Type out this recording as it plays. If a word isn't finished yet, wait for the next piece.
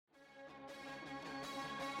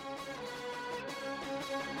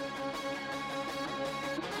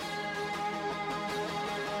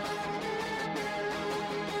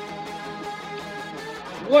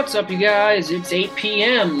What's up, you guys? It's 8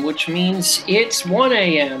 p.m., which means it's 1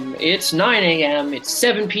 a.m., it's 9 a.m., it's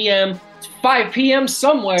 7 p.m., it's 5 p.m.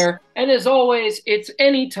 somewhere, and as always, it's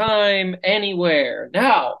anytime, anywhere.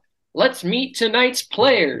 Now, let's meet tonight's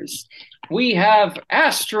players. We have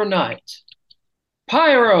Astronaut,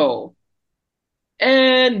 Pyro,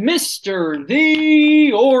 and Mr.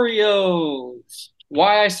 The Oreos.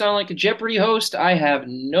 Why I sound like a Jeopardy host, I have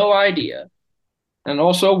no idea. And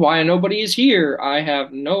also why nobody is here, I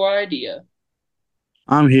have no idea.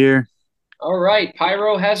 I'm here. All right,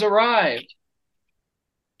 Pyro has arrived.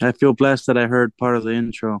 I feel blessed that I heard part of the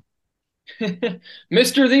intro.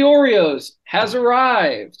 Mr. The Oreos has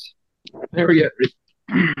arrived. There we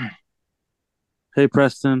go. Hey,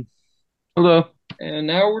 Preston. Hello. And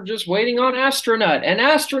now we're just waiting on Astronaut. And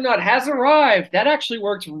Astronaut has arrived. That actually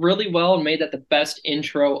worked really well and made that the best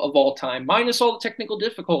intro of all time, minus all the technical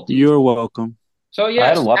difficulties. You're welcome. So, I had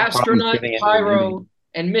yes, a lot of problems Astronaut, getting into the Pyro, movie.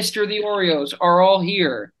 and Mr. The Oreos are all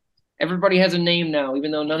here. Everybody has a name now,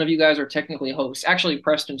 even though none of you guys are technically hosts. Actually,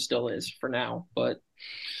 Preston still is for now, but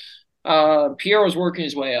Piero's working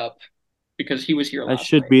his way up because he was here I last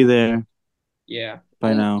should night. be there Yeah,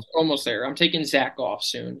 by now. almost there. I'm taking Zach off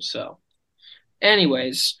soon, so.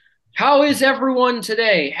 Anyways, how is everyone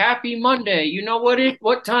today? Happy Monday. You know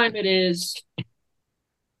what time it is?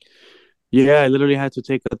 Yeah, I literally had to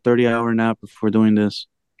take a 30-hour nap before doing this.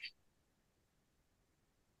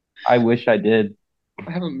 I wish I did.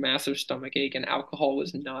 I have a massive stomach ache, and alcohol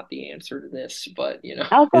was not the answer to this, but Is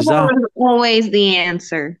Alcohol that is always the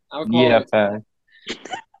answer. alcohol. Yeah, fact.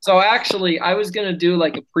 So actually, I was gonna do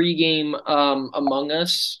like a pregame Among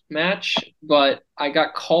Us match, but I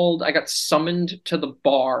got called. I got summoned to the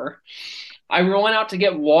bar. I went out to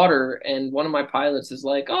get water, and one of my pilots is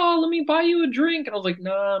like, "Oh, let me buy you a drink," and I was like,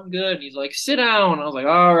 "Nah, I'm good." And he's like, "Sit down." I was like,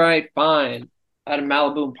 "All right, fine." I had a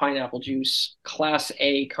Malibu and pineapple juice, Class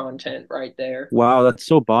A content right there. wow? That's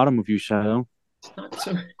so bottom of you, Shadow. It's not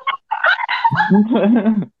so.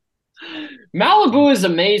 Malibu is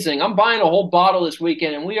amazing. I'm buying a whole bottle this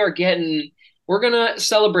weekend, and we're gonna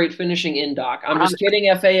celebrate finishing Indoc. I'm just kidding,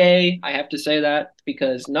 FAA. I have to say that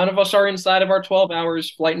because none of us are inside of our 12 hours.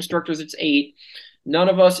 Flight instructors, it's 8. None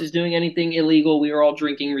of us is doing anything illegal. We are all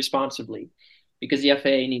drinking responsibly because the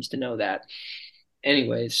FAA needs to know that.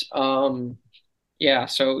 Anyways, yeah.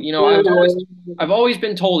 So I've always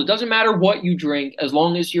been told it doesn't matter what you drink as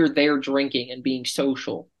long as you're there drinking and being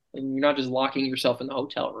social and you're not just locking yourself in the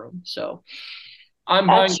hotel room. So I'm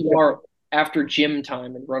buying That's tomorrow after gym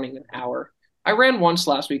time and running an hour. I ran once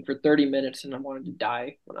last week for 30 minutes and I wanted to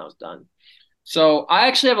die when I was done. So I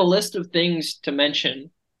actually have a list of things to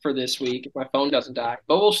mention for this week if my phone doesn't die.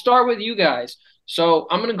 But we'll start with you guys. So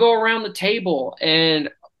I'm going to go around the table and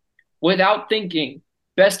without thinking,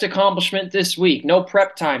 best accomplishment this week. No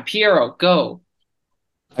prep time. Piero, go.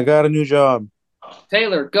 I got a new job.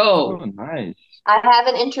 Taylor, Oh, go. nice. I have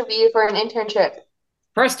an interview for an internship.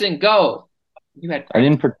 Preston, go. You had I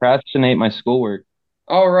didn't procrastinate my schoolwork.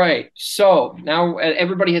 All right. So now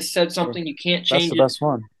everybody has said something. You can't That's change the it. best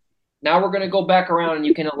one. Now we're going to go back around and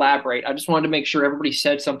you can elaborate. I just wanted to make sure everybody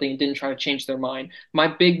said something and didn't try to change their mind. My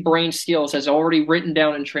big brain skills has already written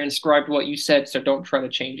down and transcribed what you said, so don't try to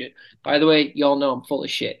change it. By the way, y'all know I'm full of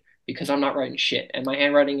shit because I'm not writing shit. And my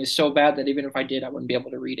handwriting is so bad that even if I did, I wouldn't be able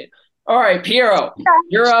to read it. All right, Piero,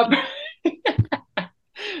 you're up.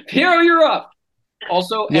 Piero, you're up.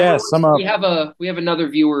 Also, Yes, I'm up. we have another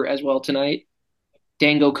viewer as well tonight.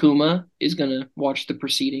 Dango Kuma is gonna watch the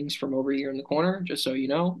proceedings from over here in the corner, just so you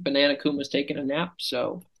know. Banana Kuma's taking a nap,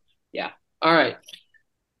 so yeah. All right.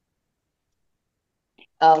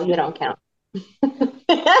 Oh, you don't count.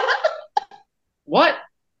 What?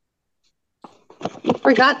 You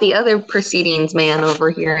forgot the other proceedings man over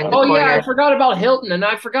here in the Oh corner. yeah, I forgot about Hilton, and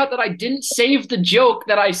I forgot that I didn't save the joke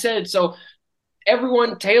that I said. So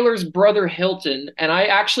everyone, Taylor's brother Hilton, and I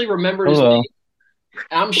actually remembered his Hello. name.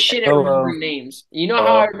 I'm shit at Hello. remembering names. You know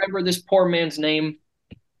how I remember this poor man's name?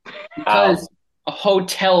 Because a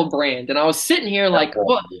hotel brand. And I was sitting here like,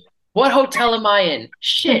 what hotel am I in?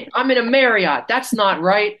 Shit, I'm in a Marriott. That's not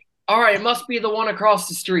right. All right, it must be the one across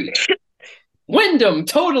the street. Wyndham,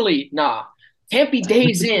 totally. Nah. Can't be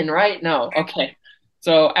Days Inn, right? No. Okay.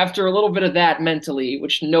 So after a little bit of that mentally,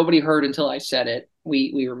 which nobody heard until I said it,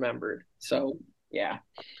 we remembered. So yeah.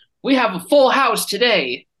 We have a full house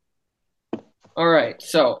today. All right.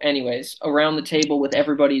 So, anyways, around the table with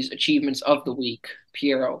everybody's achievements of the week.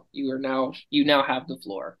 Piero, you now have the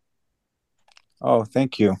floor. Oh,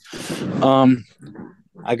 thank you.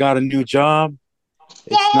 I got a new job.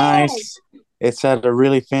 It's nice. It's at a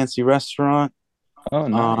really fancy restaurant. Oh,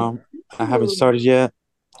 nice. I haven't started yet.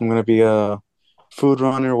 I'm gonna be a food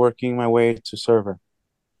runner working my way to server.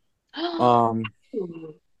 Um,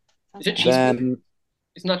 Is it cheesecake? then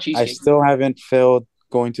It's not I cheesecake. still haven't filled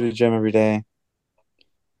going to the gym every day.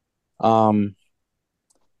 Um,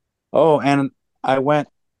 oh, and I went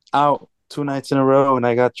out 2 nights in a row and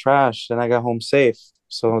I got trashed and I got home safe.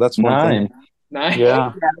 So that's one thing. Nice. Nice.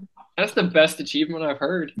 Yeah, That's the best achievement I've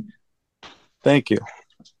heard. thank you.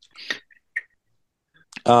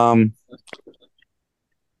 Um,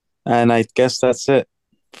 and I guess that's it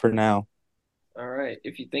for now. All right.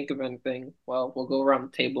 If you think of anything, well, we'll go around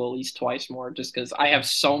the table at least twice more just because I have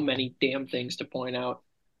so many damn things to point out.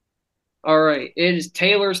 All right. It is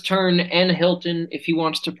Taylor's turn and Hilton if he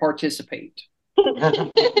wants to participate.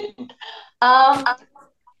 Um,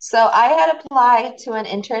 so I had applied to an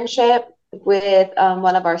internship with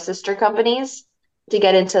one of our sister companies to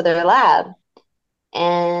get into their lab.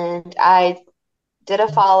 And I did a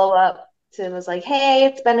follow up to was like, hey,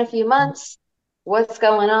 it's been a few months. What's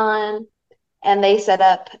going on? And they set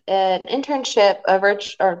up an internship, a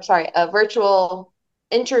virtual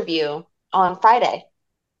interview on Friday.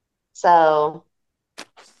 So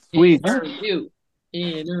Sweet. Interview.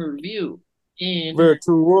 Interview.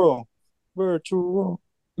 Virtual. Virtual.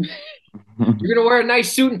 You're gonna wear a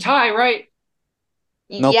nice suit and tie, right?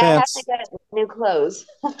 No yeah, I have pants. to get new clothes.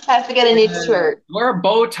 I have to get a new shirt. Wear a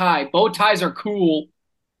bow tie. Bow ties are cool.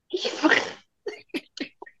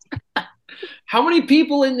 How many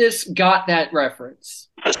people in this got that reference?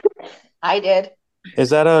 I did.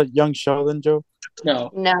 Is that a Young Sheldon joke? No.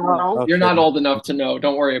 No. You're Okay. not old enough to know.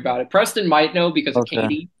 Don't worry about it. Preston might know because of Okay.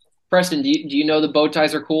 Katie. Preston, do you know the bow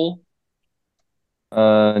ties are cool?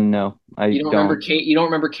 No, I You don't remember don't. Kate? You don't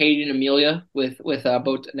remember Katie and Amelia with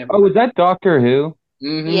bow? Never Oh, mind. is that Doctor Who?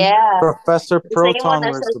 Mm-hmm. Yeah. Professor The same one Proton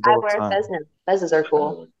that wears says the I bow wear tie. pheasants. Pheasants are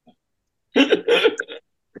cool.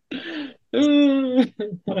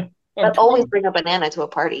 But always bring a banana to a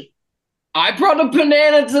party. I brought a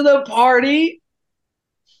banana to the party.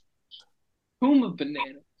 Whom a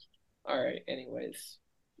banana? All right. Anyways.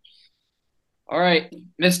 All right,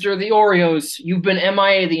 Mr. The Oreos, you've been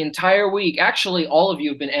MIA the entire week. Actually, all of you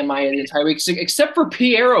have been MIA the entire week, except for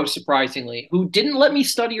Piero, surprisingly, who didn't let me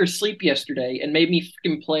study or sleep yesterday and made me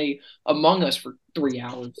freaking play Among Us for 3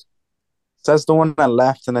 hours. That's the one that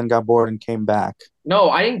left and then got bored and came back. No,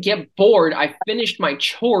 I didn't get bored. I finished my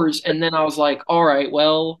chores and then I was like, all right,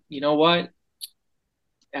 well, you know what?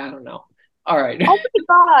 I don't know. All right. Oh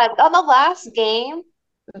my God. On the last game,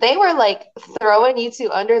 they were like throwing you two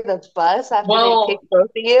under the bus after Well, they kicked both of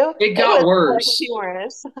you. it got was worse. so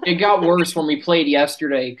humorous. It got worse when we played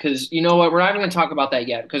yesterday because you know what? We're not even going to talk about that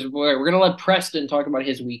yet because we're going to let Preston talk about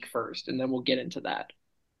his week first and then we'll get into that.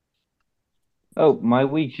 Oh, my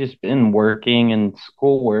week's just been working and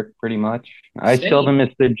schoolwork pretty much. I Same. seldom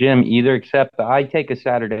miss the gym either, except I take a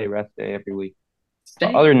Saturday rest day every week.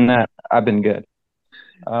 Same. Other than that, I've been good.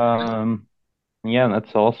 Yeah,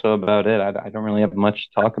 that's also about it. I don't really have much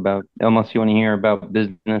to talk about unless you want to hear about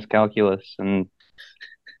business calculus and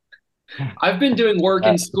I've been doing work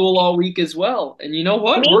in school all week as well. And you know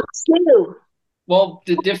what? Me too. Well,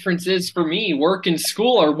 the difference is for me, work and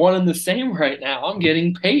school are one and the same right now. I'm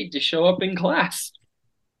getting paid to show up in class.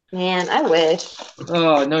 Man, I wish.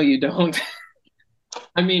 Oh, no, you don't.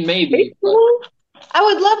 I mean, maybe. But, I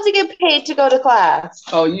would love to get paid to go to class.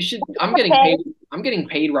 oh, you should. I'm getting Okay. paid. I'm getting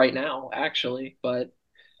paid right now, actually. But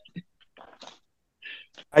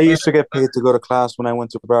I used to get paid to go to class when I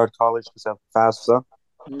went to Broward College because of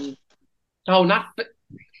FAFSA. oh, not.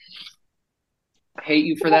 I hate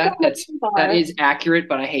you for that. That is accurate,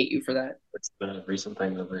 but I hate you for that. It's the recent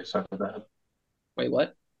thing that we're talking about. Wait,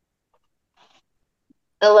 what?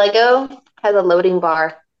 The Lego has a loading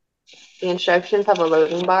bar. The instructions have a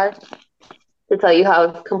loading bar to tell you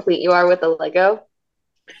how complete you are with the Lego.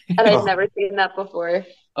 And I've never seen that before.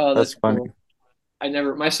 Oh, That's funny.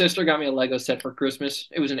 cool. My sister got me a Lego set for Christmas.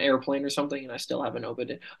 It was an airplane or something, and I still haven't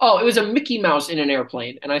opened it. Oh, it was a Mickey Mouse in an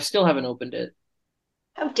airplane, and I still haven't opened it.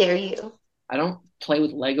 How dare you? I don't play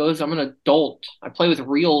with Legos. I'm an adult. I play with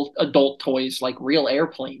real adult toys, like real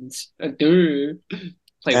airplanes. Play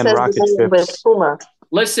And Says rocket the man with ships. Puma.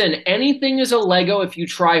 Listen, anything is a Lego if you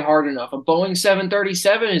try hard enough. A Boeing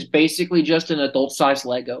 737 is basically just an adult-sized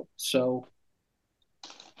Lego. So,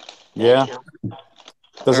 Yeah.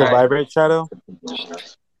 Does it All right. vibrate, Shadow?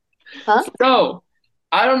 Huh? So,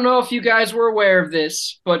 I don't know if you guys were aware of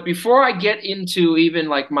this, but before I get into even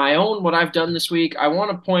like my own what I've done this week, I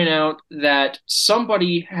want to point out that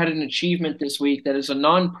somebody had an achievement this week that is a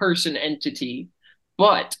non-person entity.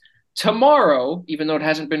 But tomorrow, even though it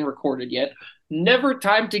hasn't been recorded yet, Never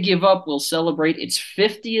Time to Give Up will celebrate its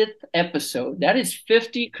 50th episode. That is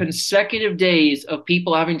 50 consecutive days of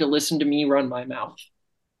people having to listen to me run my mouth.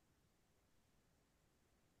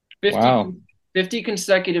 50, Wow. 50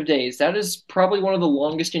 consecutive days. That is probably one of the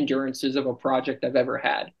longest endurances of a project I've ever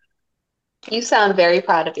had. You sound very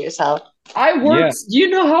proud of yourself. I Yeah. worked. Do you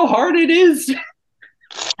know how hard it is?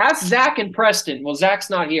 Ask Zach and Preston. Well, Zach's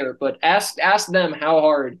not here, but ask them how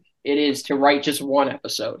hard it is to write just one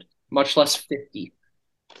episode, much less 50.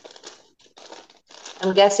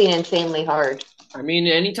 I'm guessing insanely hard. I mean,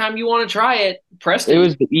 anytime you want to try it, It Preston.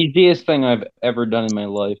 was the easiest thing I've ever done in my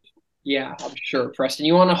life. Yeah, I'm sure. Preston,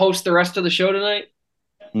 you want to host the rest of the show tonight?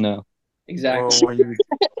 No. Exactly. Well, when you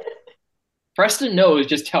Preston knows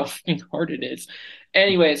just how fucking hard it is.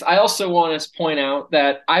 Anyways, I also want to point out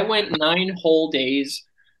that I went 9 whole days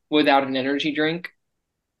without an energy drink.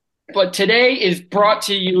 But today is brought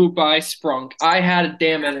to you by Sprunk. I had a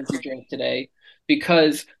damn energy drink today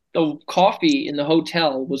because the coffee in the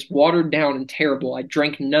hotel was watered down and terrible. I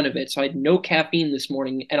drank none of it, so I had no caffeine this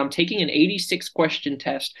morning. And I'm taking an 86 question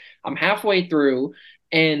test. I'm halfway through,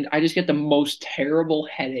 and I just get the most terrible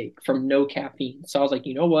headache from no caffeine. So I was like,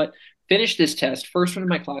 you know what? Finish this test. First one in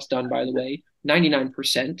my class done, by the way,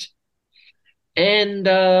 99%. And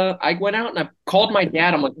I went out and I called my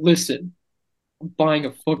dad. I'm like, listen, buying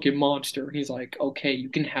a fucking monster. He's like, okay, you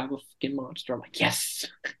can have a fucking monster. I'm like, yes.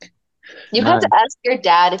 You had to ask your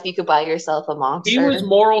dad if you could buy yourself a monster. He was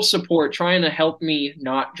moral support, trying to help me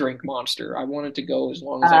not drink monster. I wanted to go as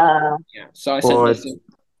long as I could. Yeah. So I said, Well, listen,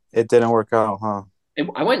 it didn't work out, huh?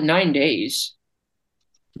 I went 9 days.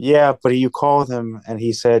 Yeah, but you called him and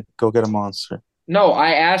he said, "Go get a monster." No,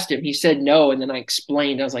 I asked him. He said no, and then I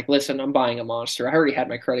explained. I was like, listen, I'm buying a monster. I already had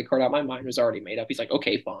my credit card out. My mind was already made up. He's like,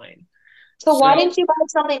 okay, fine. So why didn't you buy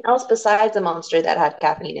something else besides a monster that had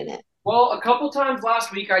caffeine in it? Well, a couple times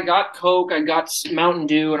last week I got Coke, I got Mountain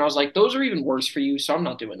Dew, and I was like, those are even worse for you, so I'm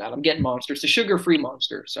not doing that. I'm getting monsters, the sugar-free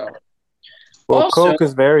monster. So Well, also, Coke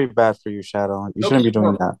is very bad for you, Shadow. You shouldn't be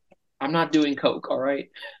doing that. I'm not doing Coke, all right?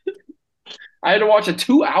 I had to watch a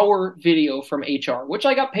 2-hour video from HR, which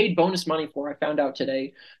I got paid bonus money for. I found out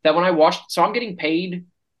today that when I watched, so I'm getting paid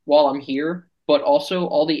while I'm here, but also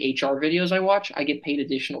all the HR videos I watch, I get paid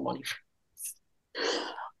additional money for.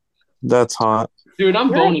 That's hot. Dude,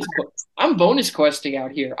 I'm bonus questing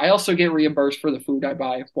out here. I also get reimbursed for the food I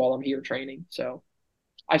buy while I'm here training. So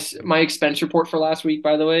my expense report for last week,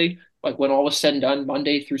 by the way, like when all was said and done,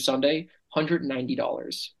 Monday through Sunday,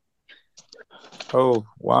 $190. Oh,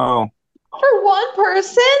 wow. For one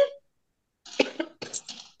person?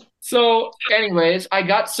 So, anyways, I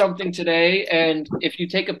got something today, and if you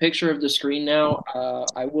take a picture of the screen now,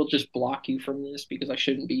 I will just block you from this because I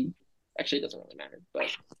shouldn't be. Actually, it doesn't really matter.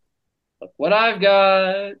 But look what I've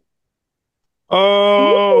got.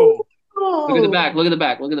 Oh, Look at the back. Look at the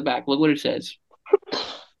back. Look at the back. Look what it says.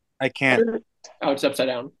 I can't. Oh, it's upside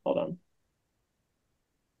down. Hold on.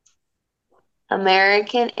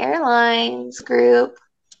 American Airlines Group.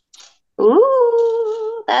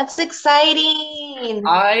 Ooh, that's exciting.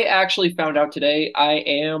 I actually found out today I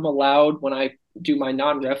am allowed, when I do my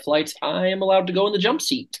non-ref flights, I am allowed to go in the jump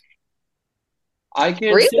seat. I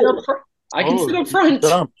can sit Really? up front. I can sit up front.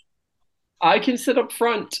 Jump. I can sit up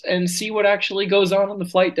front and see what actually goes on the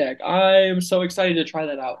flight deck. I am so excited to try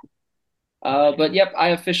that out. But yep, I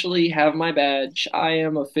officially have my badge. I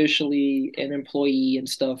am officially an employee and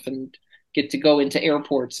stuff, and get to go into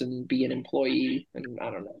airports and be an employee. And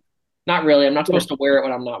I don't know. Not really. I'm not supposed to wear it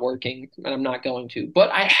when I'm not working, and I'm not going to. But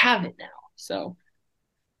I have it now. So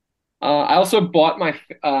I also bought my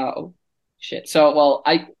oh shit. So well,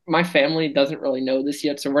 I my family doesn't really know this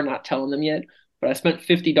yet, so we're not telling them yet. But I spent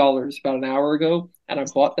 $50 about an hour ago, and I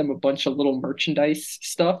bought them a bunch of little merchandise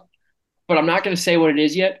stuff. But I'm not going to say what it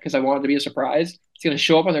is yet because I want it to be a surprise. It's going to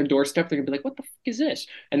show up on their doorstep. They're going to be like, "What the fuck is this?"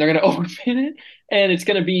 And they're going to open it, and it's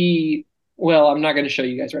going to be, well, I'm not going to show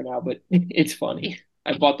you guys right now, but it's funny.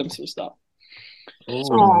 I bought them some stuff.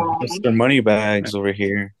 Oh, Mr. Moneybags over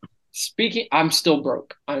here. Speaking, I'm still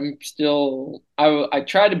broke. I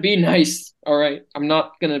try to be nice. All right. I'm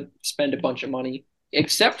not going to spend a bunch of money,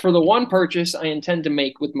 except for the one purchase I intend to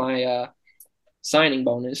make with my signing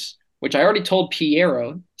bonus, which I already told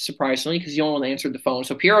Piero, surprisingly, because he only answered the phone.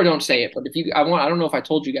 So Piero, don't say it. But if you, I don't know if I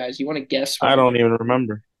told you guys. You want to guess? I don't even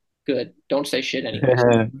remember. Good. Don't say shit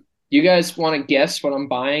anyway. You guys want to guess what I'm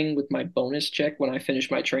buying with my bonus check when I finish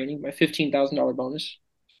my training, my $15,000 bonus?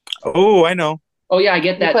 Oh, I know. Oh yeah, I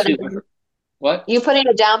get that too. What? You putting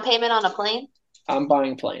a down payment on a plane? I'm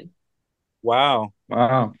buying a plane. Wow.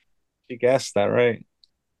 Wow. You guessed that right.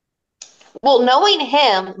 Well, knowing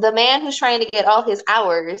him, the man who's trying to get all his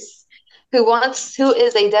hours who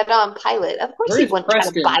is a dead-on pilot. Of course he Where's wouldn't try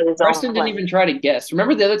to buy Preston? his own Preston didn't plane. even try to guess.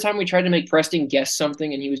 Remember the other time we tried to make Preston guess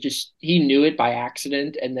something and he knew it by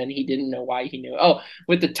accident and then he didn't know why he knew. Oh,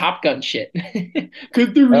 with the Top Gun shit.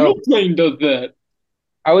 Because the real Oh, plane does that.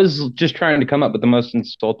 I was just trying to come up with the most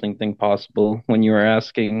insulting thing possible when you were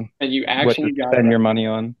asking And you what to actually got spend it. your money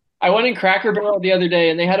on. I went in Cracker Barrel the other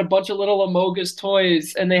day and they had a bunch of little Amogus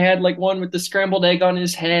toys and they had like one with the scrambled egg on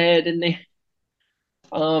his head and they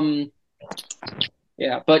um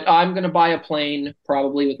yeah, but I'm gonna buy a plane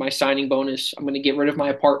probably with my signing bonus. I'm gonna get rid of my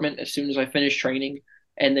apartment as soon as I finish training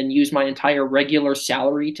and then use my entire regular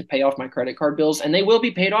salary to pay off my credit card bills and they will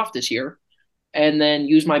be paid off this year. And then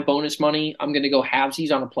use my bonus money. I'm gonna go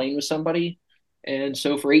halvesies on a plane with somebody. And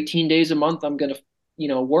so for 18 days a month, I'm gonna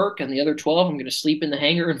work, and the other 12, I'm gonna sleep in the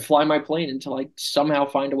hangar and fly my plane until I somehow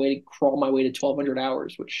find a way to crawl my way to 1,200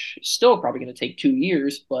 hours, which is still probably gonna take 2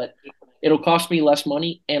 years, but it'll cost me less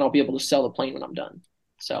money, and I'll be able to sell the plane when I'm done.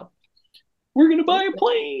 So we're gonna buy a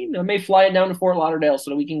plane. I may fly it down to Fort Lauderdale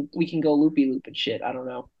so that we can go loopy loop and shit. I don't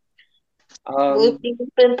know. Um, Loopy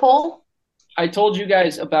loop pull. I told you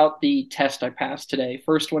guys about the test I passed today.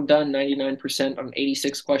 First one done, 99% on an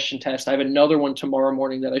 86 question test. I have another one tomorrow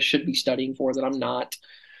morning that I should be studying for that I'm not.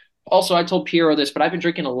 Also, I told Piero this, but I've been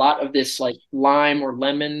drinking a lot of this like lime or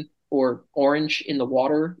lemon or orange in the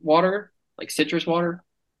water, like citrus water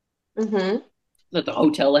Mm-hmm. that the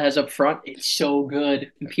hotel has up front. It's so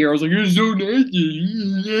good. And Piero's like, it's so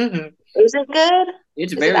nasty. Is it good?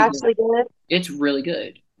 It's Is it very good. actually good? It's really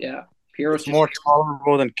good. Yeah. Piero's It's just more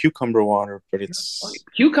tolerable than cucumber water, but it's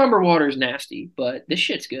cucumber water is nasty, but this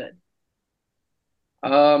shit's good.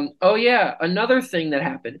 Oh yeah, another thing that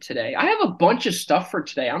happened today. I have a bunch of stuff for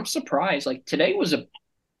today. I'm surprised. Like today was a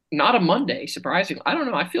not a Monday, surprisingly. I don't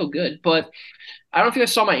know, I feel good, but I don't know if you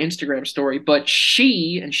guys saw my Instagram story, but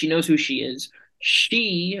she knows who she is.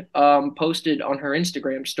 She posted on her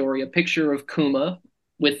Instagram story a picture of Kuma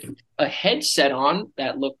with a headset on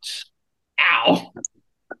that looked ow.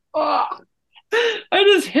 Oh, I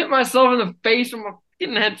just hit myself in the face with my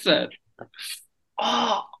fucking headset.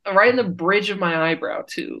 Oh, right in the bridge of my eyebrow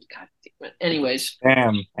too. God damn it. Anyways,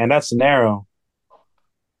 damn, and that's narrow.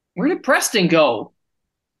 where did Preston go?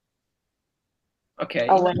 Okay,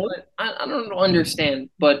 you Oh, know wait. what? I don't understand.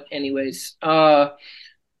 But anyways, Real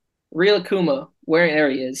Akuma, where there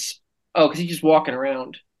he is. Oh, because he's just walking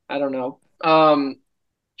around. I don't know.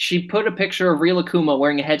 She put a picture of Real Akuma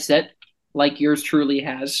wearing a headset, like yours truly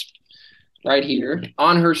has, right here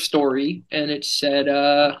on her story, and it said,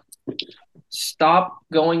 "Stop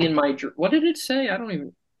going in my." What did it say? I don't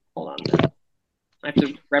even. Hold on. I have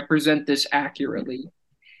to represent this accurately.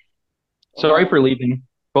 Sorry for leaving.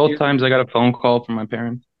 Both Here- times I got a phone call from my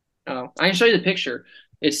parents. Oh, I can show you the picture.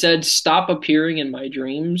 It said "Stop appearing in my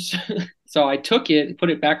dreams." So I took it and put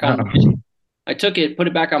it back on. I took it, put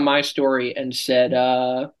it back on my story, and said,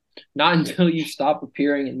 "Not until you stop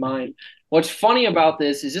appearing in mine." What's funny about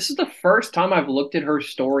this is the first time I've looked at her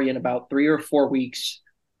story in about 3 or 4 weeks,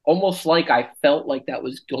 almost like I felt like that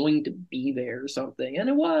was going to be there or something, and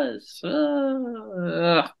it was.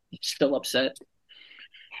 Still upset.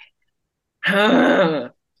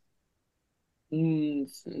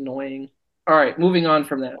 It's annoying. All right, moving on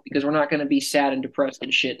from that because we're not going to be sad and depressed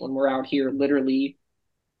and shit when we're out here literally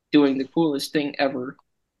doing the coolest thing ever.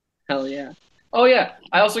 Hell yeah. Oh yeah,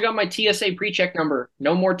 I also got my TSA pre-check number.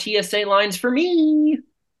 No more TSA lines for me.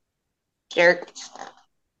 Jerk.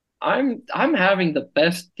 I'm having the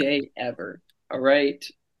best day ever. All right.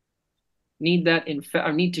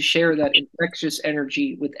 I need to share that infectious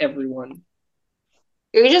energy with everyone.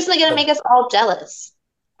 You're just gonna make us all jealous.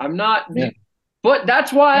 I'm not Yeah. But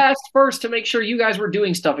that's why I asked first to make sure you guys were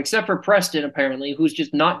doing stuff, except for Preston, apparently, who's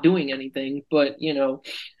just not doing anything. But,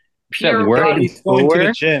 Pierre work. got He's going to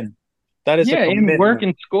the Schoolwork? gym. That is a Yeah, in work commitment.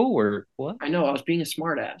 and schoolwork. What? I know, I was being a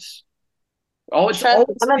smartass. Oh, Trust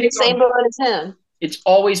me, I'm in the same boat as him. it's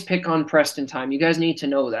always pick on Preston time. You guys need to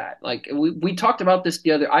know that. Like we talked about this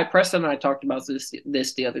Preston and I talked about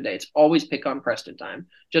this the other day. It's always pick on Preston time.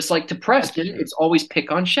 Just like to Preston, it's always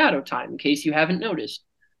pick on Shadow time, in case you haven't noticed.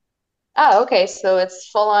 Oh, okay. So it's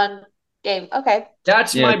full on game. Okay.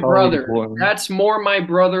 That's Yeah, my it's always brother. boring. That's more my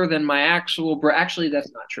brother than my actual bro. Actually,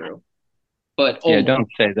 that's not true. But Yeah, almost, don't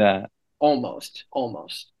say that. almost.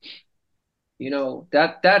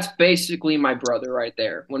 That's basically my brother right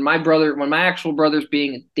there. When my actual brother's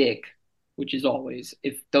being a dick, which is always,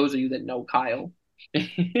 if those of you that know Kyle.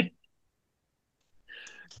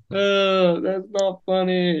 Oh, that's not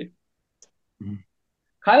funny.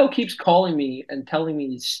 Kyle keeps calling me and telling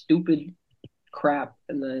me stupid crap,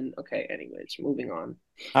 and then okay, anyways, moving on.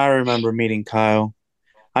 I remember meeting Kyle.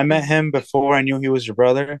 I met him before I knew he was your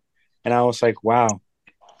brother, And I was like, wow,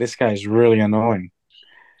 this guy's really annoying.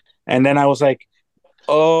 And then I was like,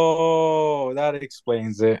 oh, that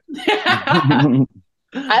explains it. I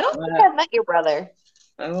I don't think I've met your brother.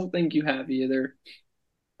 don't think you have either.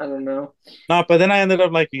 I don't know. No, but then I ended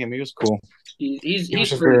up liking him. He was cool. He's He was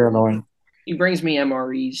just pretty very cool. annoying. He brings me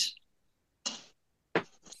MREs.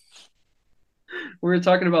 We were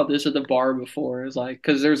talking about this at the bar before. It was like,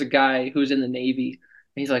 because there's a guy who's in the Navy,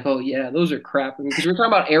 and he's like, "Oh yeah, those are crap." Because we were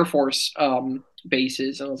talking about Air Force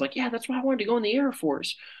bases, and I was like, "Yeah, that's why I wanted to go in the Air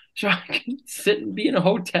Force, so I can sit and be in a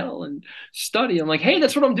hotel and study." I'm like, "Hey,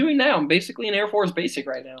 that's what I'm doing now. I'm basically an Air Force basic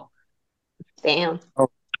right now." Damn.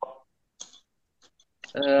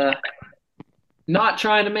 Uh, Not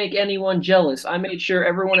trying to make anyone jealous. I made sure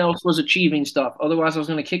everyone else was achieving stuff. Otherwise, I was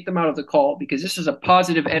going to kick them out of the call because this is a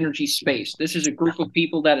positive energy space. This is a group of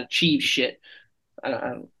people that achieve shit. I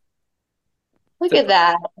don't, Look at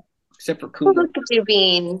that. except for Kuma. Look at you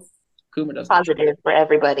being Kuma doesn't. positive for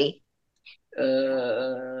everybody.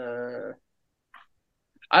 I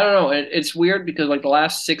don't know. It's weird because like the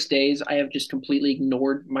last 6 days, I have just completely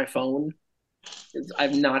ignored my phone.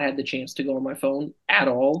 I've not had the chance to go on my phone at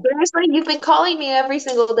all. Seriously, you've been calling me every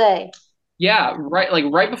single day. Yeah, right. Like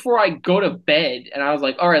right before I go to bed, and I was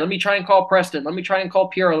like, all right, let me try and call Preston. Let me try and call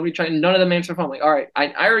Piero. Let me try. And none of them answer the phone. I'm like, all right,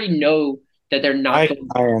 I already know that they're not going.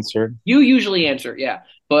 I answered. You usually answer, yeah,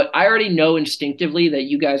 but I already know instinctively that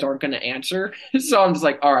you guys aren't going to answer. So I'm just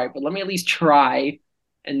like, all right, but let me at least try,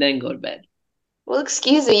 and then go to bed. Well,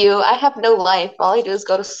 excuse you. I have no life. All I do is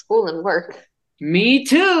go to school and work. Me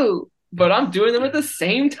too, but I'm doing them at the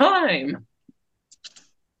same time.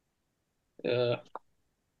 I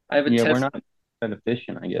have a Yeah, test. we're not that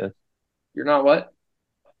efficient, I guess. You're not what?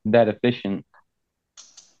 That efficient.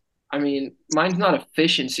 I mean, mine's not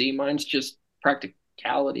efficiency. Mine's just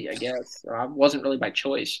practicality, I guess. I wasn't really by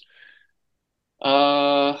choice.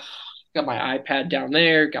 Uh, got my iPad down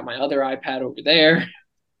there. Got my other iPad over there.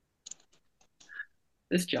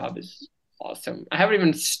 This job is awesome. I haven't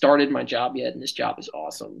even started my job yet, and this job is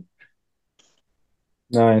awesome.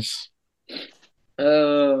 Nice.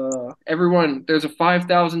 Everyone, there's a $5,000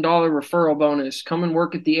 referral bonus. Come and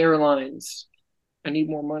work at the airlines. I need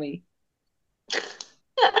more money.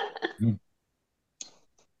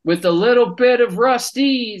 With a little bit of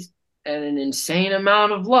Rusty's and an insane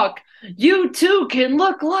amount of luck, you too can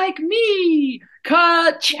look like me.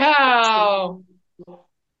 Ka-chow.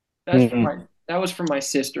 That was from my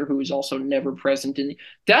sister, who is also never present in the.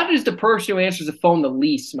 That is the person who answers the phone the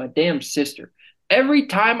least, my damn sister. Every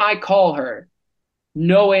time I call her,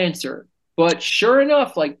 no answer. But sure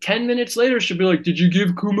enough, like 10 minutes later, she'll be like, "Did you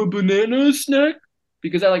give Kuma Banana a snack?"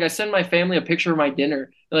 Because I send my family a picture of my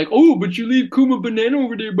dinner. They're like, "Oh, but you leave Kuma Banana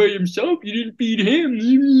over there by himself. You didn't feed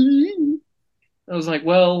him." I was like,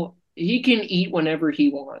 "Well, he can eat whenever he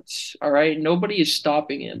wants. All right, nobody is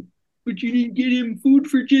stopping him. But you didn't get him food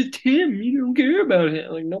for just him. You don't care about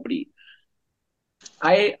him. Like nobody."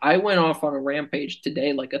 I went off on a rampage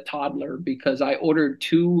today like a toddler because I ordered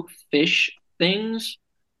two fish things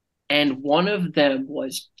and one of them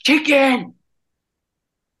was chicken.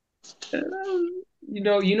 You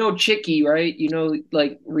know Chicky, right? You know,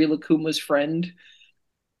 like Rilakuma's friend,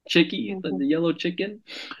 Chicky, the yellow chicken.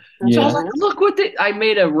 So I was Yeah. like, look what I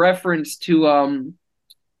made a reference to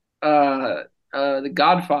the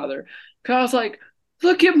Godfather. Cause I was like,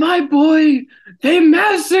 look at my boy, they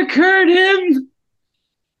massacred him.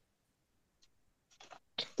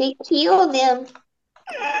 They killed him.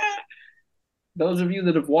 Those of you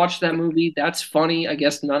that have watched that movie, that's funny. I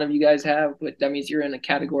guess none of you guys have, but that means you're in a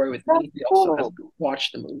category with me. You also haven't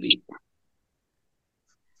watched the movie.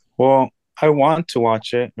 Well, I want to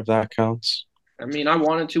watch it if that counts. I mean, I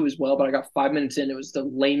wanted to as well, but I got 5 minutes in. It was the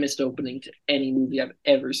lamest opening to any movie I've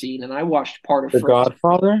ever seen, and I watched part of The Frozen.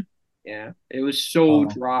 Godfather? Yeah, it was so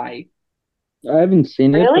dry. I haven't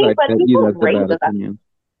seen it, Really? but I But bet you people that's a rave bad about it. opinion.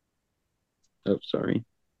 Oh, sorry.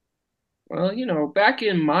 Well, back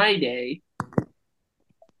in my day,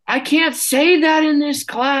 I can't say that in this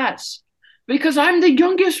class because I'm the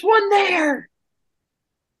youngest one there.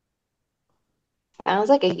 Sounds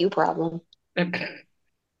like a you problem.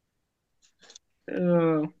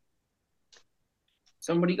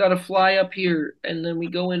 Somebody got to fly up here, and then we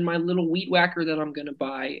go in my little weed whacker that I'm gonna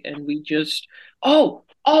buy, and we just. Oh,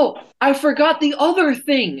 I forgot the other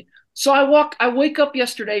thing. So I wake up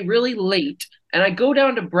yesterday really late, and I go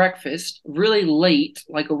down to breakfast really late,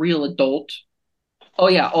 like a real adult. Oh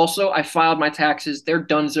yeah, also I filed my taxes. They're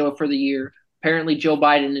donezo for the year. Apparently Joe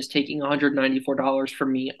Biden is taking $194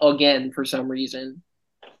 from me again for some reason.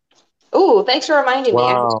 Ooh, thanks for reminding me.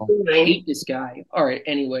 Wow. I hate this guy. All right,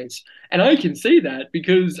 anyways. And I can say that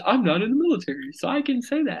because I'm not in the military, so I can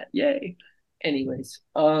say that. Yay. Anyways,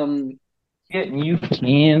 Getting you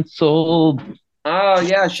canceled. oh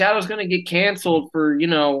yeah, Shadow's gonna get canceled for,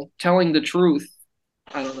 telling the truth.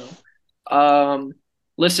 I don't know.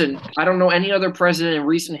 Listen, I don't know any other president in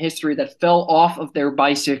recent history that fell off of their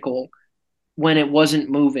bicycle when it wasn't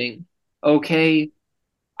moving. Okay?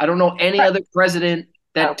 I don't know any other president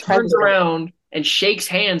that turns president. around and shakes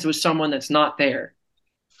hands with someone that's not there.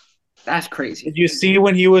 That's crazy. Did you see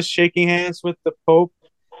when he was shaking hands with the Pope?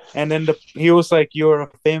 And then he was like, "You're a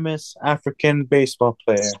famous African baseball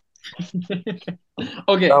player."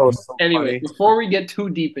 Okay. That was so Anyway, funny. before we get too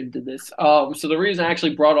deep into this, so the reason I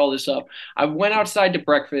actually brought all this up, I went outside to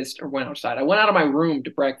breakfast, or went outside. I went out of my room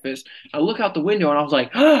to breakfast. I look out the window and I was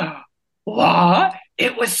like, what?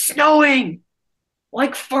 It was snowing,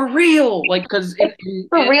 like for real, like because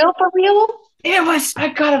For real? it was. I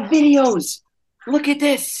got a videos. Look at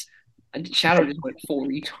this. Shadow just went full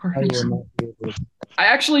retard. I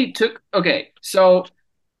actually took. Okay, so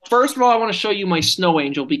first of all, I want to show you my snow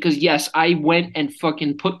angel because yes, I went and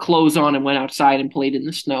fucking put clothes on and went outside and played in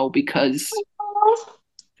the snow because so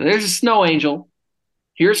there's a snow angel.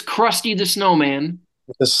 Here's Krusty the Snowman.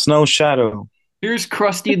 The snow shadow. Here's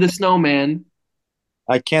Krusty the Snowman.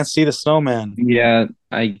 I can't see the snowman. Yeah,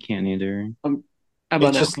 I can't either. How It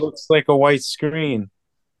about just now? looks like a white screen.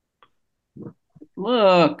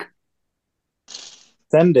 Look.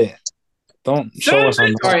 Send it. Don't show us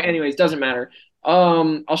on All right, anyways, doesn't matter.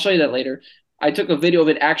 I'll show you that later. I took a video of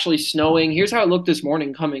it actually snowing. Here's how it looked this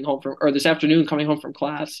morning coming home from, or this afternoon coming home from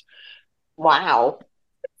class. Wow. All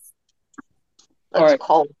That's right.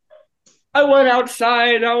 cold. I went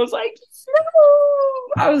outside and I was like, snow.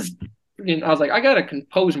 I was like, I gotta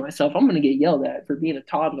compose myself. I'm gonna get yelled at for being a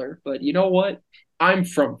toddler. But you know what? I'm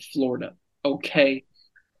from Florida. Okay.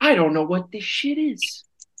 I don't know what this shit is.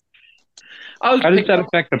 How does that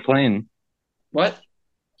affect the plane? What?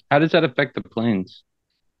 How does that affect the planes?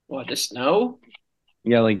 What, the snow?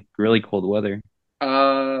 Yeah, like really cold weather.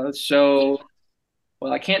 Well,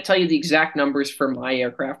 I can't tell you the exact numbers for my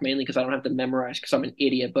aircraft, mainly because I don't have to memorize because I'm an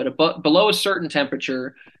idiot. But below a certain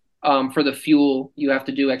temperature, for the fuel, you have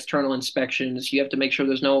to do external inspections. You have to make sure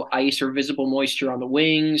there's no ice or visible moisture on the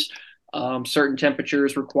wings. Certain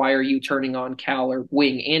temperatures require you turning on CAL or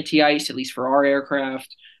wing anti-ice, at least for our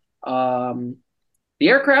aircraft. The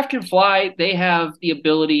aircraft can fly. They have the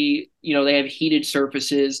ability, they have heated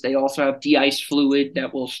surfaces. They also have de-ice fluid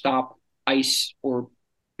that will stop ice or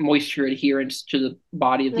moisture adherence to the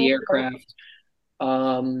body of the aircraft.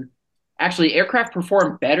 Actually, aircraft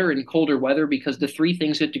perform better in colder weather because the three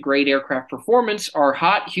things that degrade aircraft performance are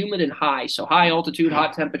hot, humid, and high. So high altitude,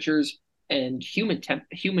 hot temperatures, and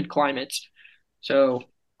humid climates. So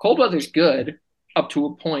cold weather's good up to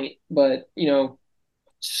a point, but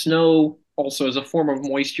snow also as a form of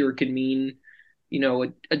moisture can mean,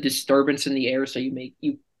 a disturbance in the air. So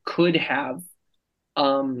you could have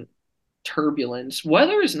turbulence.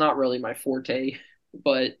 Weather is not really my forte,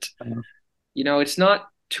 but it's not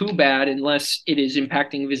too bad unless it is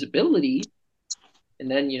impacting visibility. And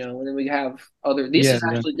then we have other. This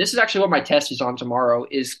is actually what my test is on tomorrow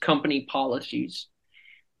is company policies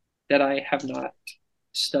that I have not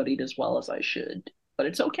studied as well as I should, but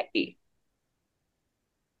it's okay.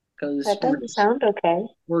 Because that doesn't sound okay.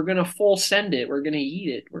 We're gonna full send it. We're gonna eat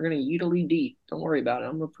it. We're gonna yeetily deep. Don't worry about it.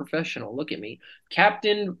 I'm a professional. Look at me,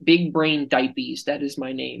 Captain Big Brain Diapies. That is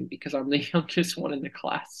my name because I'm the youngest one in the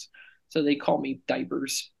class, so they call me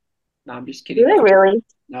Diapers. No, I'm just kidding. Do they really?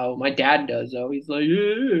 No, my dad does though. He's like,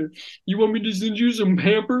 yeah, you want me to send you some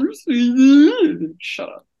Pampers? Shut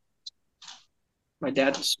up. My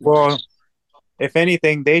dad's well. If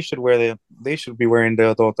anything, they should be wearing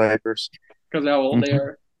the adult diapers because how old they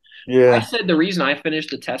are. Yeah. I said the reason I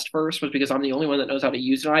finished the test first was because I'm the only one that knows how to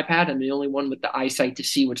use an iPad and the only one with the eyesight to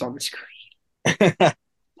see what's on the screen.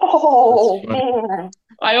 Oh, man.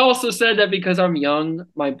 I also said that because I'm young,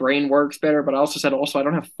 my brain works better, but I also said I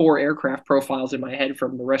don't have 4 aircraft profiles in my head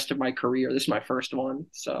from the rest of my career. This is my first one,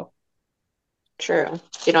 so. True.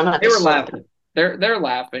 You don't have They were laughing. They're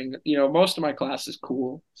laughing. Most of my class is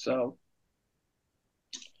cool, so.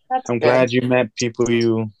 I'm glad you met people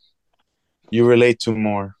you relate to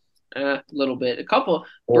more. A little bit. A couple.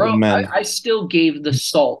 Bro, I still gave the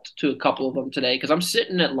salt to a couple of them today because I'm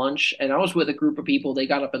sitting at lunch and I was with a group of people. They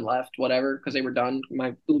got up and left, whatever, because they were done.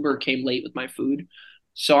 My Uber came late with my food.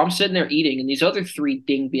 So I'm sitting there eating, and these other 3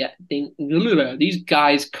 these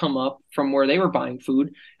guys come up from where they were buying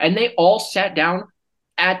food, and they all sat down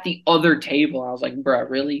at the other table. I was like, bro,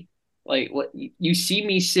 really? Like, what? You see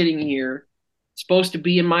me sitting here supposed to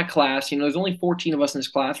be in my class. There's only 14 of us in this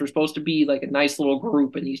class. We're supposed to be like a nice little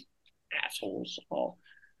group, and these assholes all.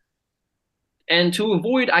 And to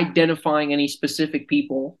avoid identifying any specific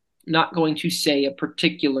people, not going to say a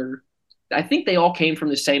particular. I think they all came from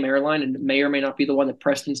the same airline, and may or may not be the one that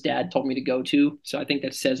Preston's dad told me to go to. So I think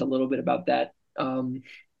that says a little bit about that.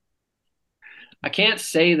 I can't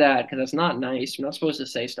say that because that's not nice. I'm not supposed to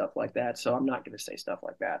say stuff like that, so I'm not going to say stuff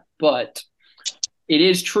like that. But it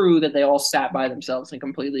is true that they all sat by themselves and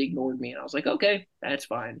completely ignored me. And I was like, okay, that's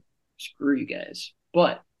fine. Screw you guys.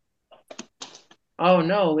 But, oh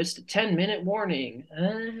no, it's the 10-minute warning.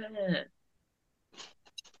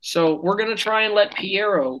 So we're going to try and let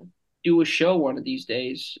Piero do a show one of these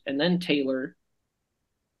days. And then Taylor.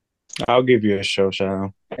 I'll give you a show,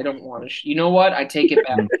 Shadow. I don't want to. You know what? I take it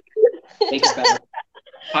back. Take it back.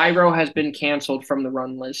 Pyro has been canceled from the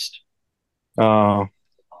run list. Oh.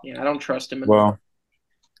 Yeah, I don't trust him. Well,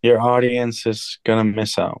 your audience is going to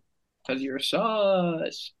miss out. Because you're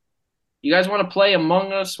sus. You guys want to play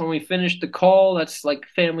Among Us when we finish the call? That's like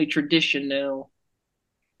family tradition now.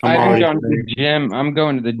 I'm going to the gym. I'm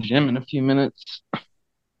going to the gym in a few minutes.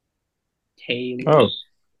 Taylor. Oh.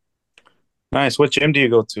 Nice. What gym do you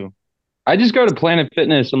go to? I just go to Planet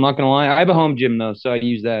Fitness. I'm not going to lie. I have a home gym, though, so I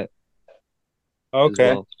use that.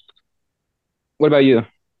 Okay. Well. What about you?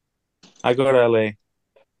 I go to LA.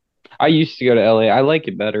 I used to go to LA. I like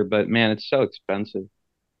it better, but man, it's so expensive.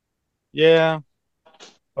 Yeah,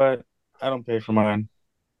 but I don't pay for mine.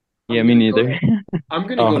 Yeah, me neither. I'm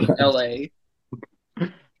going to go to LA.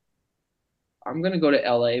 I'm going to go to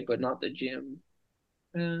LA, but not the gym.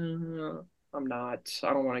 I'm not.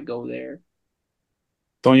 I don't want to go there.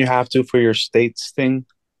 Don't you have to for your States thing?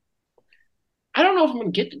 I don't know if I'm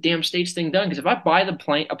going to get the damn States thing done, because if I buy a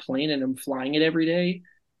plane and I'm flying it every day,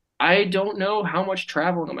 I don't know how much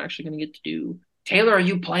traveling I'm actually going to get to do. Taylor, are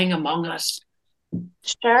you playing Among Us?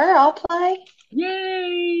 Sure, I'll play.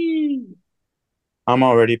 Yay! I'm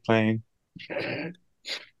already playing.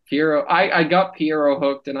 Piero, I got Piero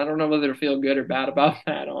hooked, and I don't know whether to feel good or bad about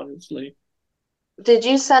that, honestly. Did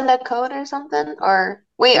you send a code or something? Or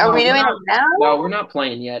wait, are we doing it now? No, we're not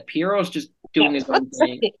playing yet. Piero's just doing his own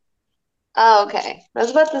thing. Oh, okay. I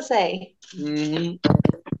was about to say. Mm-hmm.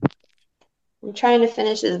 I'm trying to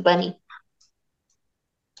finish this bunny.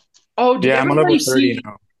 Oh, I'm on level 30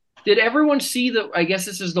 now. Did everyone see the? I guess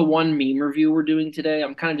this is the one meme review we're doing today.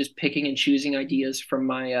 I'm kind of just picking and choosing ideas from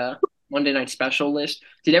my Monday night special list.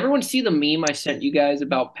 Did everyone see the meme I sent you guys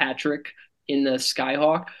about Patrick in the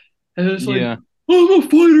Skyhawk? And it was like, yeah. I'm a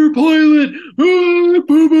fighter pilot.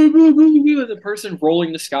 The person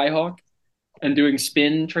rolling the Skyhawk and doing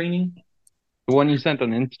spin training. The one you sent on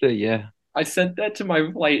Insta, yeah. I sent that to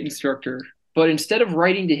my flight instructor. But instead of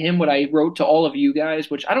writing to him what I wrote to all of you guys,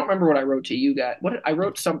 which I don't remember what I wrote to you guys. I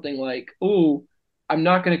wrote something like, "Oh, I'm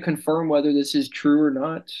not going to confirm whether this is true or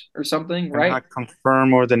not," or something, right? Not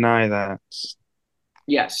confirm or deny that.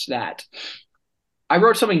 Yes, that. I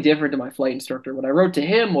wrote something different to my flight instructor. What I wrote to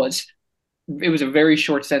him was, it was a very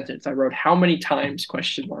short sentence. I wrote, "How many times?" ?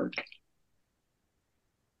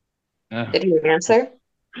 Did he answer?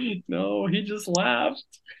 No, he just laughed.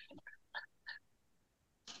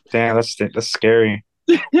 Damn, that's scary.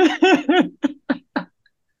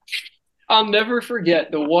 I'll never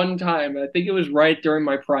forget the one time, I think it was right during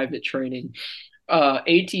my private training.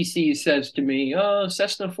 ATC says to me,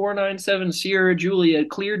 Cessna 497 Sierra Julia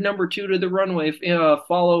cleared number 2 to the runway,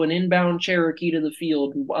 follow an inbound Cherokee to the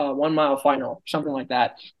field, 1 mile final, something like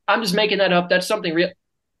that. I'm just making that up. That's something real.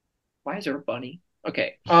 Why is there a bunny?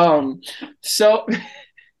 Okay. So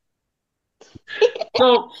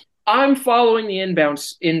I'm following the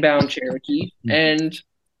inbound Cherokee, and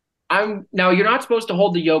now you're not supposed to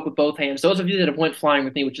hold the yoke with both hands. Those of you that have went flying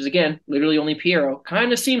with me, which is again literally only Piero,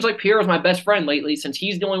 kind of seems like Piero's my best friend lately, since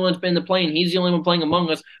he's the only one that's been in the plane. He's the only one playing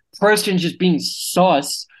Among Us. Preston's just being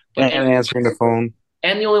sus. And answering the phone.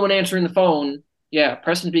 And the only one answering the phone. Yeah,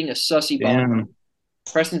 Preston's being a sussy baka.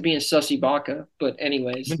 Preston's being a sussy baka. But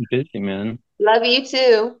anyways. I've been busy, man. Love you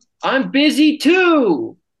too. I'm busy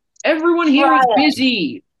too. Everyone here is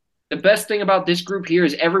busy. The best thing about this group here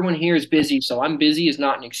is everyone here is busy, so I'm busy is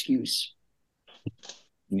not an excuse.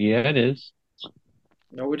 Yeah, it is.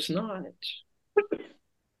 No, it's not.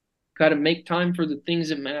 Got to make time for the things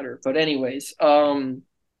that matter. But anyways, what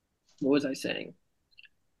was I saying?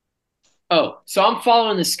 Oh, so I'm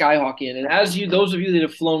following the Skyhawk in, and as those of you that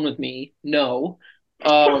have flown with me know,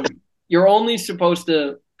 you're only supposed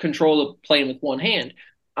to control the plane with one hand.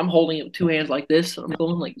 I'm holding it with 2 hands like this, and I'm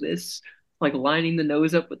going like this, like lining the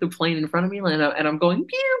nose up with the plane in front of me, and I'm going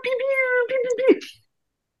pew, pew, pew, pew, pew, pew.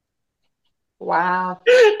 Wow.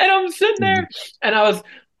 And I'm sitting there, and I was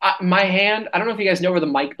My hand, I don't know if you guys know where the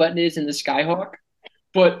mic button is in the Skyhawk,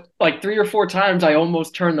 but like 3 or 4 times I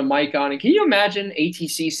almost turned the mic on. And can you imagine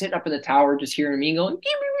ATC sitting up in the tower just hearing me going,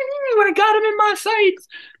 I got him in my sights.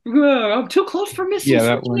 I'm too close for missiles. Yeah,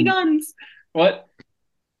 that Switch my guns. What?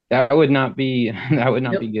 That would not be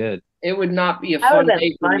good. It would not be a That fun would've day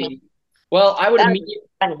been for funny. me. Well, I would That immediately,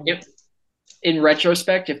 Funny. in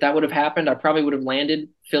retrospect, if that would have happened, I probably would have landed,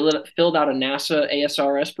 filled out a NASA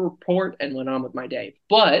ASRS report, and went on with my day.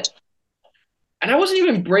 And I wasn't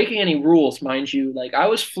even breaking any rules, mind you. Like, I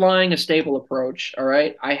was flying a stable approach, all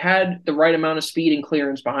right? I had the right amount of speed and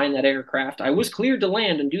clearance behind that aircraft. I was cleared to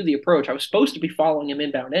land and do the approach. I was supposed to be following him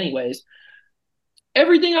inbound anyways.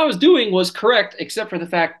 Everything I was doing was correct, except for the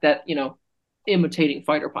fact that, imitating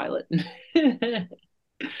fighter pilot.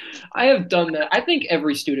 I have done that. I think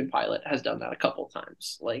every student pilot has done that a couple of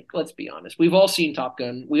times. Like, let's be honest. We've all seen Top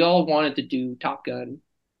Gun. We all wanted to do Top Gun,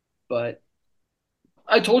 but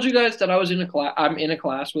I told you guys that I'm in a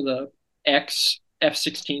class with a ex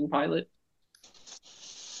F-16 pilot,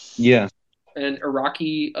 Yeah. an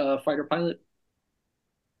Iraqi fighter pilot.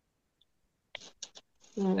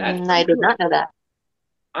 I did not know that.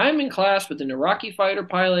 I'm in class with an Iraqi fighter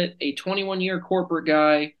pilot, a 21-year corporate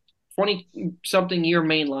guy, 20-something year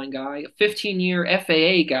mainline guy, a 15-year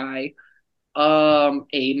FAA guy,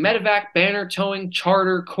 a medevac banner towing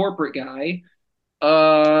charter corporate guy.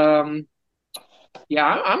 Yeah,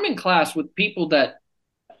 I'm in class with people that,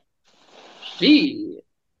 gee,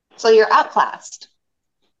 So you're outclassed.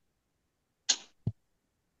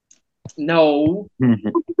 no,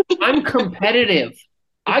 I'm competitive.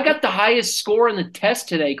 I got the highest score in the test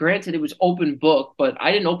today. Granted, it was open book, but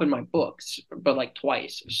I didn't open my books, but like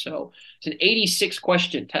twice. So it's an 86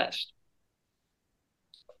 question test.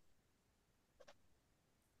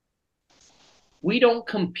 We don't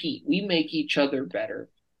compete. We make each other better.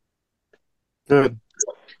 Good.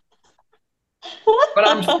 But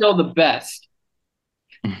I'm still the best.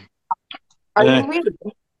 Are you really?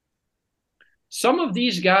 Some of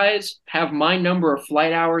these guys have my number of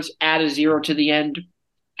flight hours, add a 0 to the end,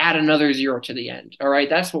 add another 0 to the end. All right,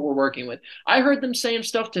 that's what we're working with. I heard them saying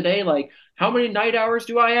stuff today like, how many night hours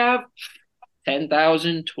do I have?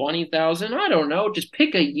 10,000, 20,000, I don't know. Just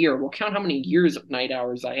pick a year. We'll count how many years of night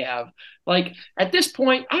hours I have. Like, at this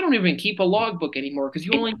point, I don't even keep a logbook anymore because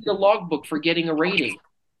you only need a logbook for getting a rating.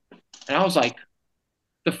 And I was like,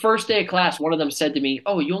 the first day of class, one of them said to me,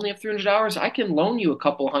 oh, you only have 300 hours? I can loan you a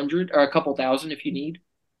couple hundred or a couple thousand if you need.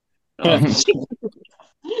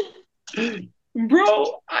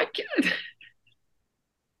 Bro, I can't.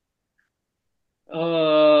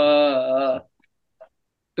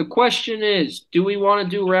 The question is, do we want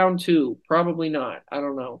to do round 2? Probably not. I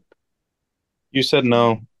don't know. You said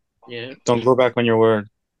no. Yeah, Don't go back on your word.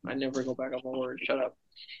 I never go back on my word. Shut up.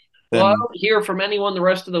 Then Well, I don't hear from anyone the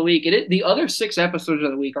rest of the week. The other 6 episodes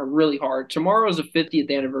of the week are really hard. Tomorrow is the 50th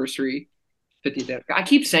anniversary. 50th. I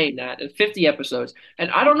keep saying that. And 50 episodes. And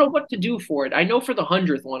I don't know what to do for it. I know for the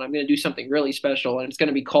 100th one, I'm going to do something really special. And it's going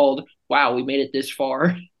to be called, wow, we made it this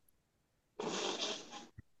far.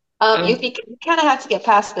 You kind of have to get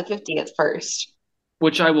past the 50th first.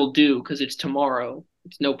 Which I will do because it's tomorrow.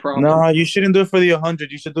 It's no problem. no, you shouldn't do it for the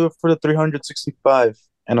 100. You should do it for the 365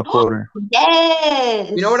 and a quarter. Yes.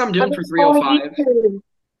 You know what I'm doing for all 305? you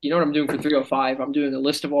You know what I'm doing for 305? I'm doing a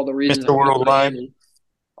list of all the reasons Mr. I hate Worldwide. Miami.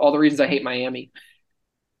 All the reasons I hate Miami.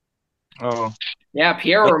 Oh, Yeah,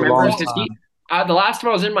 Piero That's a remembers long because time. the last time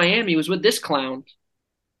I was in Miami was with this clown.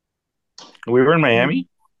 we were in Miami?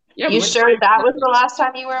 Yeah, we You went- sure that was the last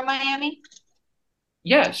time you were in Miami?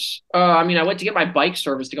 Yes. I mean, I went to get my bike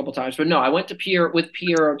serviced a couple times, but no, I went to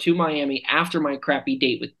Piero to Miami after my crappy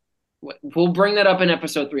date with. We'll bring that up in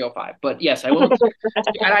episode 305. But yes, I went.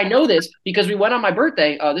 And I know this because we went on my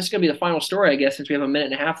birthday. This is going to be the final story, I guess, since we have a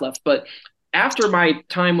minute and a half left. But after my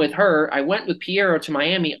time with her, I went with Piero to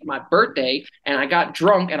Miami on my birthday, and I got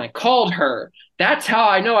drunk, and I called her. That's how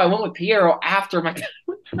I know I went with Piero after my time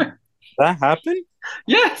with her. That happened?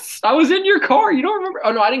 Yes, I was in your car. You don't remember?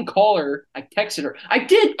 Oh, no, I didn't call her. I texted her. I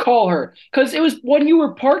did call her because it was when you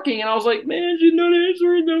were parking, and I was like, man, she's not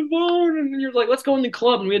answering the phone. And you're like, let's go in the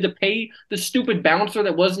club. And we had to pay the stupid bouncer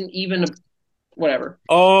that wasn't even whatever.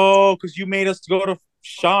 Oh, because you made us go to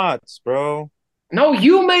shots, bro. No,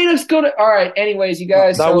 you made us go to. All right. Anyways, you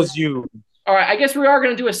guys. That was you. All right. I guess we are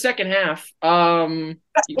going to do a second half. No, you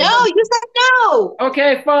said no.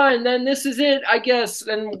 Okay, fine. Then this is it, I guess.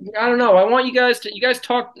 And I don't know. I want you guys to. You guys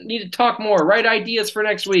need to talk more. Write ideas for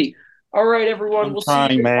next week. All right, everyone. I'm We'll trying,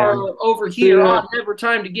 see you man. over here Yeah. on Never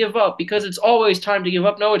Time to Give Up because it's always time to give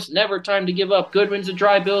up. No, it's never time to give up. Goodwin's a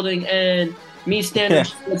dry building and me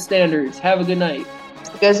standards with standards. Have a good night.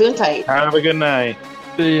 Gazoon tight. Have a good night.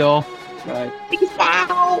 See y'all. Bye. Peace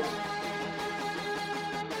out.